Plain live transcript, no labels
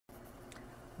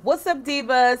What's up,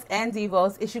 divas and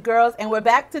divos? It's your girls, and we're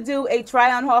back to do a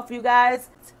try-on haul for you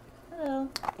guys. Hello.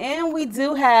 And we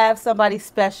do have somebody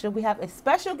special. We have a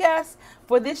special guest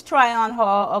for this try-on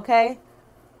haul, okay?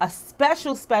 A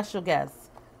special guest.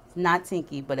 It's not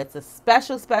Tinky, but it's a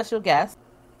special guest.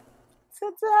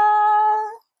 Ta-da!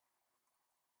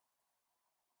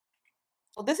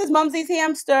 Well, this is Mumsy's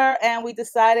hamster, and we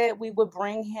decided we would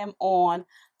bring him on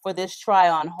for this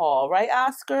try-on haul. Right,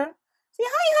 Oscar? Say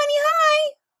hi, honey,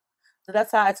 hi! So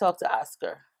that's how I talk to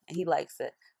Oscar, and he likes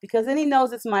it because then he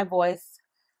knows it's my voice.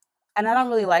 And I don't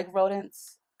really like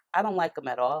rodents. I don't like them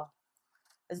at all.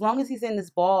 As long as he's in this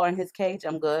ball or in his cage,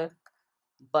 I'm good.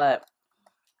 But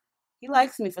he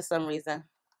likes me for some reason.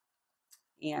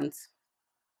 And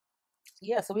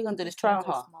yeah, so we're gonna do this trial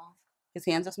haul. His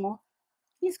hands are small.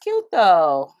 He's cute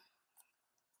though.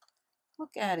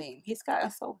 Look at him. He's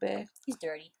gotten so big. He's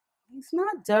dirty. He's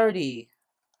not dirty.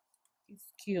 He's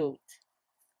cute.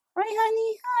 Right,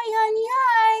 honey? Hi, honey.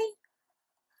 Hi.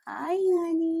 Hi,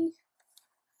 honey.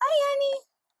 Hi, honey.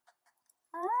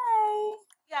 Hi.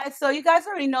 Yeah, so you guys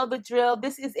already know the drill.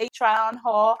 This is a try-on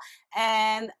haul.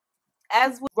 And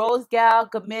as with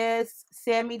Rosegal, Gamis,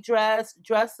 Sammy Dress,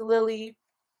 Dress Lily,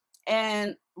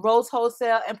 and Rose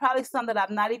Wholesale, and probably some that I've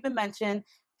not even mentioned,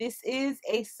 this is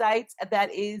a site that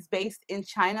is based in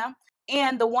China.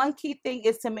 And the one key thing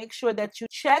is to make sure that you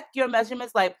check your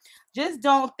measurements. Like, just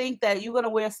don't think that you're going to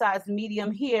wear a size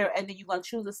medium here and then you're going to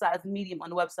choose a size medium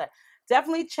on the website.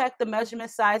 Definitely check the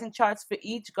measurement sizing charts for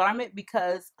each garment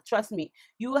because, trust me,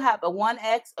 you will have a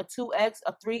 1X, a 2X,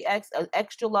 a 3X, an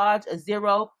extra large, a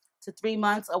 0 to 3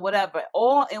 months or whatever,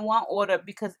 all in one order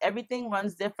because everything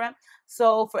runs different.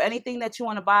 So for anything that you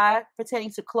want to buy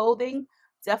pertaining to clothing,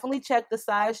 definitely check the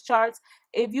size charts.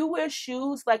 If you wear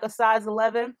shoes like a size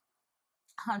 11,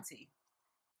 hunty,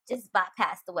 just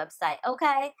bypass the website,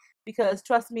 okay? Because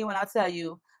trust me when I tell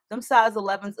you, them size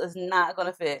 11s is not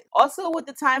gonna fit. Also, with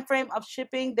the time frame of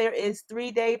shipping, there is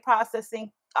 3-day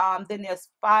processing. Then there's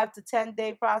 5 to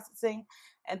 10-day processing,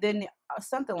 and then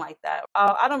something like that.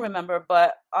 I don't remember,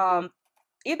 but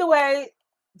either way,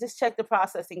 just check the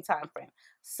processing time frame.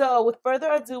 So, with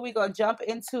further ado, we're gonna jump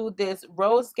into this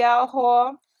Rosegal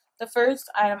haul. The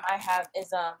first item I have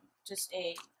is just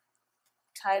a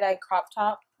tie-dye crop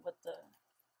top with the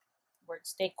word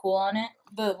 "Stay Cool" on it.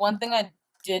 The one thing I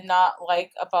did not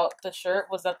like about the shirt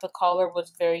was that the collar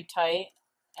was very tight,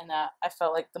 and that I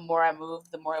felt like the more I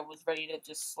moved, the more it was ready to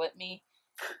just slip me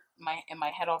my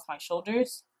head off my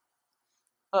shoulders.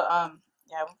 But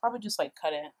yeah, I would probably just like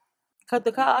cut it. Cut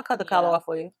the collar. I'll cut the collar off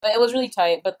for you. But it was really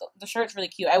tight. But the shirt's really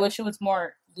cute. I wish it was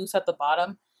more loose at the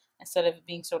bottom instead of it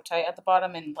being so tight at the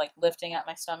bottom and like lifting at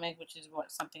my stomach, which is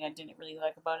something I didn't really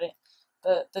like about it.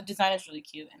 The design is really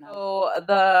cute. And so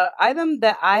the item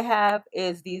that I have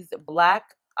is these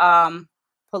black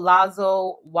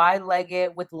palazzo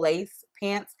wide-legged with lace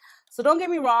pants. So don't get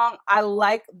me wrong, I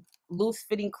like loose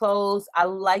fitting clothes. I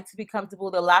like to be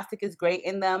comfortable. The elastic is great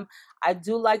in them. I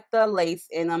do like the lace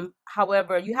in them.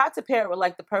 However, you have to pair it with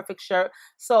like the perfect shirt.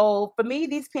 So for me,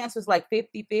 these pants was like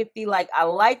 50-50. Like I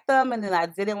liked them and then I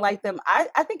didn't like them.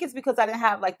 I think it's because I didn't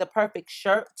have like the perfect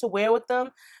shirt to wear with them.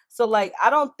 So like I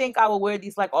don't think I will wear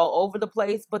these like all over the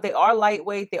place, but they are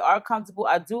lightweight, they are comfortable.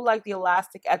 I do like the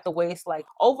elastic at the waist. Like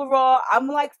overall, I'm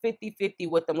like 50-50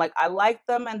 with them. Like I like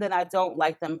them and then I don't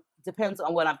like them. Depends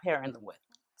on what I'm pairing them with.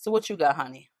 So what you got,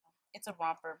 honey? it's a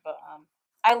romper, but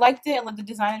I liked it. Like the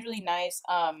design is really nice.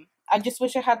 I just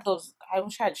wish I had those. I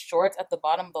wish I had shorts at the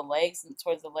bottom of the legs and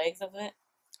towards the legs of it.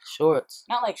 Shorts.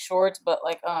 Not like shorts, but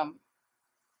like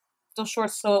those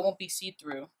shorts so it won't be see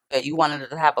through. That you wanted it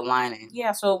to have a lining.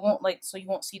 Yeah, so it won't so you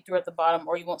won't see through at the bottom,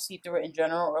 or you won't see through it in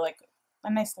general, or like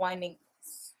a nice lining,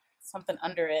 something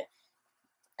under it.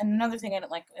 And another thing I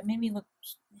didn't like, it made me look,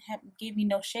 gave me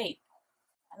no shape.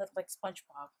 I looked like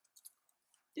SpongeBob.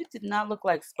 You did not look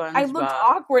like SpongeBob. I looked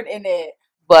awkward in it.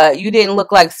 But you didn't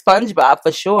look like SpongeBob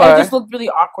for sure. I just looked really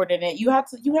awkward in it. You have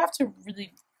to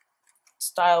really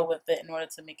style with it in order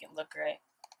to make it look right.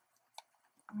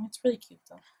 It's really cute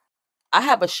though. I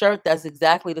have a shirt that's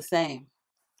exactly the same.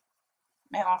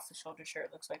 My off-the-shoulder shirt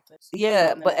looks like this.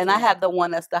 Yeah, but and I have the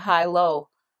one that's the high-low,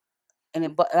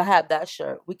 and but I have that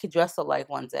shirt. We could dress alike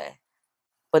one day,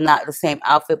 but not the same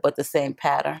outfit, but the same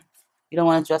pattern. You don't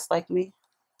want to dress like me?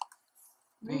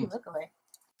 Really look alike.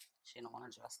 She don't want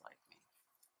to dress like me.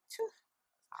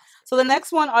 So the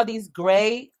next one are these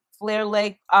gray flare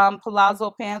leg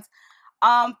palazzo pants.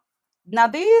 Now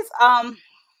these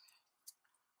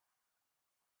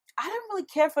I didn't really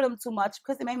care for them too much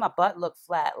because it made my butt look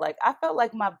flat. Like I felt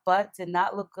like my butt did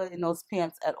not look good in those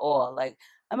pants at all. Like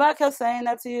remember I kept saying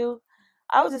that to you?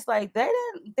 I was just like, they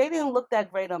didn't look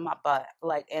that great on my butt.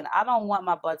 Like, and I don't want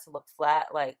my butt to look flat.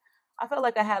 Like, I felt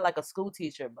like I had like a school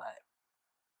teacher butt.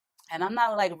 And I'm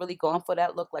not like really going for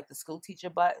that look like the school teacher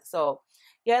butt. So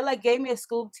yeah, it like gave me a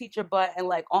school teacher butt and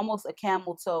like almost a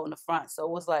camel toe in the front. So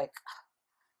it was like,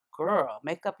 girl,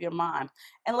 make up your mind.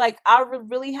 And like I would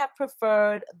really have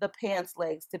preferred the pants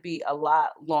legs to be a lot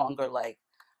longer. Like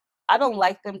I don't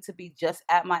like them to be just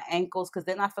at my ankles because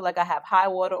then I feel like I have high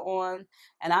water on,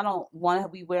 and I don't want to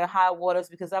be wearing high waters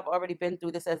because I've already been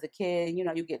through this as a kid. You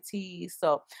know, you get teased.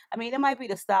 So I mean, it might be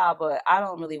the style, but I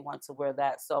don't really want to wear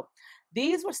that. So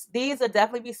these will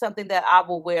definitely be something that I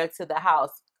will wear to the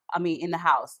house. I mean, in the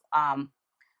house. I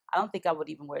don't think I would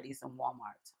even wear these in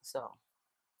Walmart. So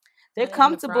they're Are they in the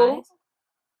comfortable. fries?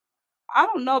 I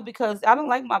don't know because I don't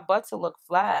like my butt to look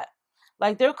flat.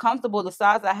 Like they're comfortable. The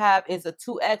size I have is a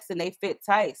 2X and they fit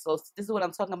tight. So this is what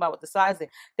I'm talking about with the sizing.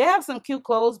 They have some cute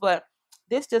clothes, but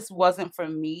this just wasn't for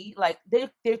me. Like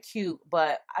they're cute,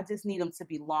 but I just need them to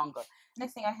be longer.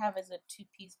 Next thing I have is a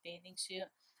two-piece bathing suit.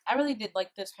 I really did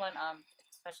like this one,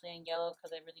 especially in yellow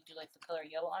because I really do like the color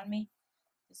yellow on me.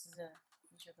 These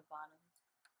are the bottom.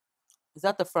 Is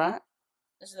that the front?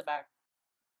 This is the back.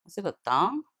 Is it a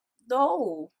thong?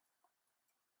 No,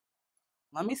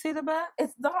 Let me see the back.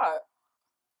 it's not.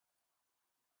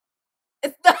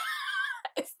 It's not.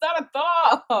 It's not a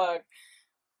dog.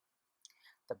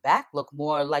 The back look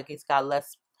more like it's got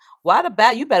less. Why the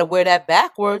back? You better wear that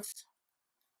backwards.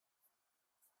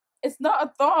 It's not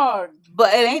a dog.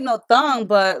 But it ain't no thong.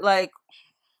 But like,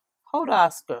 hold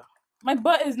Oscar. My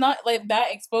butt is not like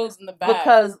that exposed in the back.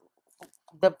 Because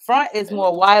the front is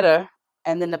more wider,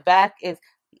 and then the back is.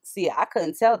 See, I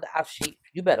couldn't tell the sheep.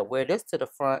 You better wear this to the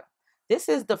front. This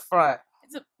is the front.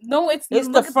 It's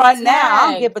the front now.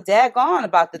 I don't give a daggone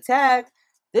about the tag.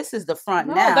 This is the front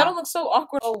no, now. That'll look so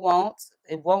awkward.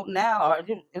 It won't now. Or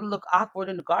it'll look awkward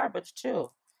in the garbage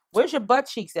too. Where's your butt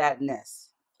cheeks at in this?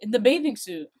 In the bathing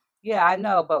suit. Yeah, I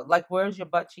know, but like, where's your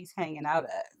butt cheeks hanging out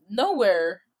at?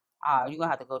 Nowhere. You're gonna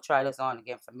have to go try this on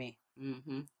again for me.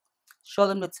 Show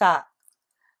them the top.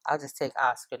 I'll just take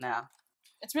Oscar now.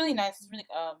 It's really nice. It's really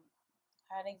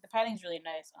padding. The padding's really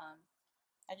nice.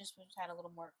 I just wish it had a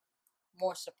little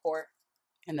more support.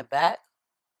 In the back?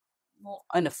 Well,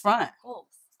 in the front? Both.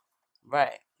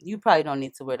 Right. You probably don't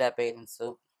need to wear that bathing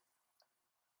suit.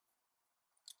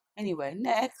 Anyway,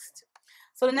 next.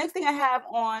 So the next thing I have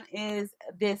on is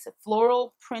this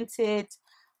floral printed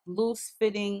loose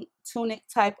fitting tunic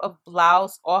type of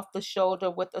blouse off the shoulder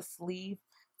with a sleeve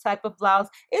type of blouse.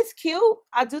 It's cute.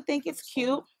 I do think it's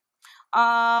cute.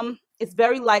 It's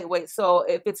very lightweight, so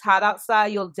if it's hot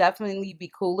outside, you'll definitely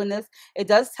be cool in this. It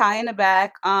does tie in the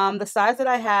back. The size that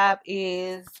I have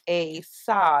is a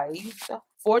size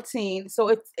 14,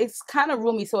 so it's kind of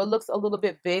roomy, so it looks a little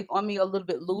bit big on me, a little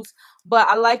bit loose, but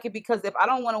I like it because if I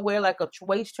don't want to wear like a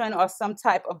waist trainer or some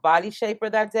type of body shaper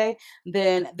that day,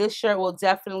 then this shirt will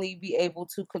definitely be able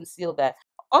to conceal that.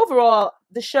 Overall,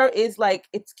 the shirt is like,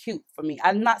 it's cute for me.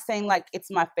 I'm not saying like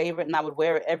it's my favorite and I would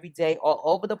wear it every day all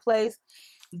over the place,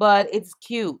 but it's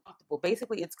cute.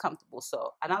 Basically, it's comfortable.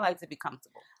 So, and I like to be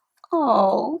comfortable.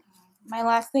 Oh, my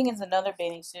last thing is another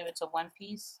bathing suit. It's a one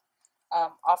piece,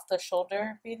 off the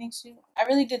shoulder bathing suit. I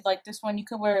really did like this one. You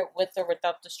can wear it with or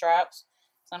without the straps.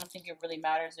 So I don't think it really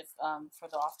matters if for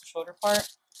the off the shoulder part.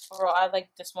 Overall, I like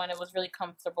this one. It was really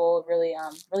comfortable, really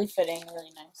fitting,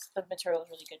 really nice. The material is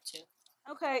really good too.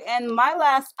 Okay, and my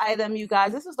last item, you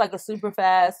guys, this is like a super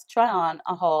fast try on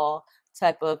a haul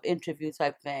type of interview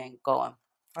type thing going,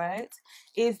 right?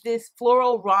 Is this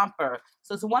floral romper.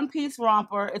 So it's a one piece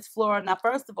romper. It's floral. Now,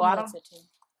 first of all,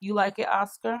 you like it,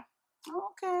 Oscar?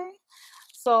 Okay.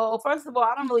 So first of all,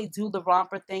 I don't really do the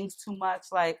romper things too much.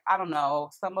 Like, I don't know.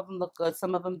 Some of them look good.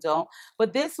 Some of them don't.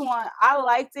 But this one, I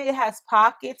liked it. It has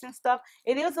pockets and stuff.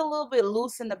 It is a little bit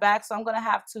loose in the back, so I'm going to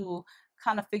have to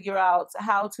kind of figure out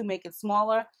how to make it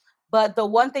smaller. But the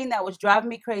one thing that was driving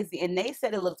me crazy, and they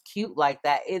said it looked cute like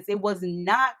that, is it was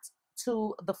not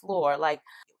to the floor. Like,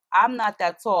 I'm not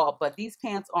that tall, but these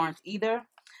pants aren't either.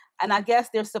 And I guess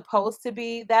they're supposed to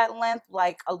be that length,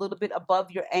 like a little bit above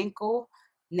your ankle.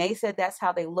 And they said that's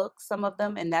how they look, some of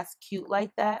them, and that's cute like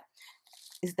that.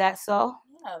 Is that so?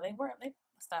 Yeah, they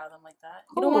style them like that.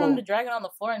 You don't want them to drag it on the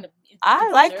floor. I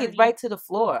like it right to the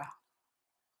floor.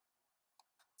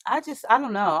 I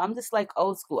don't know. I'm just like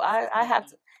old school. I have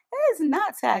to. It is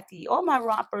not tacky. All my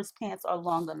rompers pants are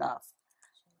long enough.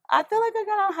 I feel like I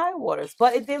got on high waters,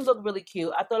 but it did look really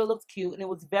cute. I thought it looked cute and it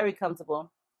was very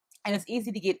comfortable. And it's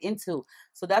easy to get into.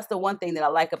 So that's the one thing that I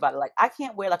like about it. Like, I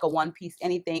can't wear like a one piece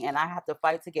anything and I have to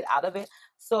fight to get out of it.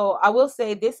 So I will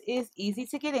say this is easy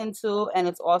to get into and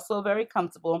it's also very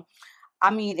comfortable. I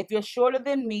mean, if you're shorter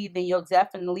than me, then you'll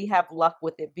definitely have luck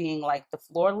with it being like the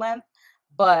floor length.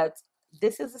 But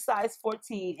this is a size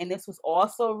 14, and this was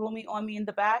also roomy on me in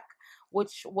the back,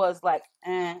 which was like,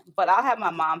 but I'll have my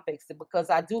mom fix it because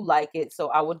I do like it. So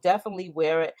I would definitely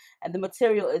wear it. And the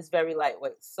material is very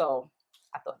lightweight. So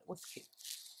I thought it was cute.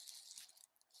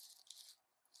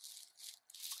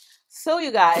 So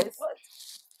you guys,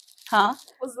 huh?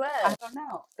 What's that? I don't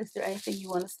know. Is there anything you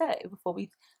want to say before we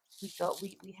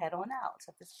head on out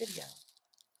of this video?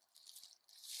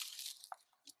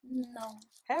 No.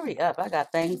 Hurry up. I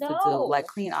got things to do, No. like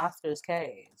clean Oscar's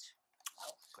cage.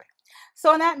 Oh, great.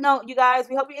 So on that note, you guys,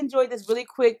 we hope you enjoyed this really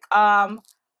quick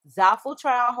Zaful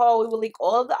try-on haul. We will link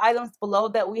all of the items below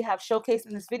that we have showcased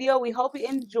in this video. We hope you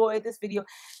enjoyed this video.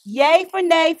 Yay for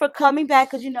Nay for coming back,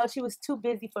 because you know she was too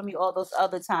busy for me all those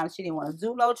other times. She didn't want to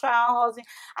do no try-on hauls.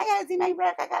 I gotta do my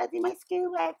work. I gotta do my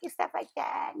schoolwork and stuff like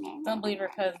that. Don't believe her,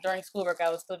 because during schoolwork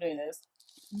I was still doing this.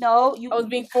 No, I was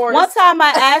being forced. One time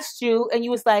I asked you, and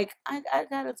you was like, "I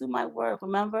gotta do my work."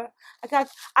 Remember? I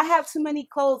have too many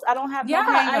clothes. I don't have no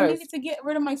hangers. I needed to get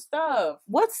rid of my stuff.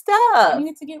 What stuff? I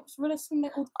needed to get rid of some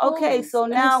old clothes. Okay, so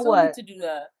now what? To do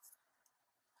that.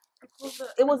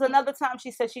 It was another time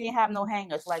she said she didn't have no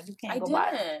hangers. Like, you can't go buy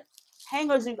it.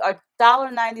 Hangers are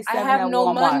 $1.97 I have no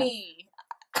Walmart. money.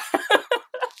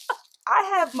 I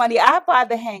have money. I buy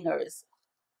the hangers.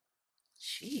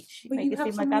 She but make you it have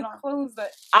seem so like many I don't. Clothes that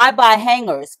I buy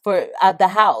hangers for the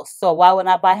house. So why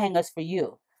wouldn't I buy hangers for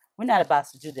you? We're not about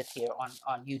to do this here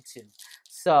on YouTube.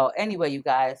 So anyway, you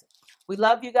guys, we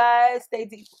love you guys. Stay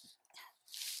deep.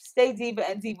 Stay diva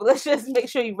and divalicious. Make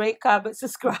sure you rate, comment,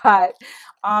 subscribe.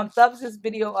 Thumbs this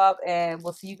video up, and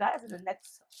we'll see you guys in the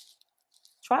next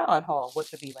try-on haul,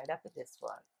 which will be right after this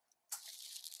one.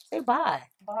 Say bye.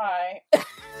 Bye.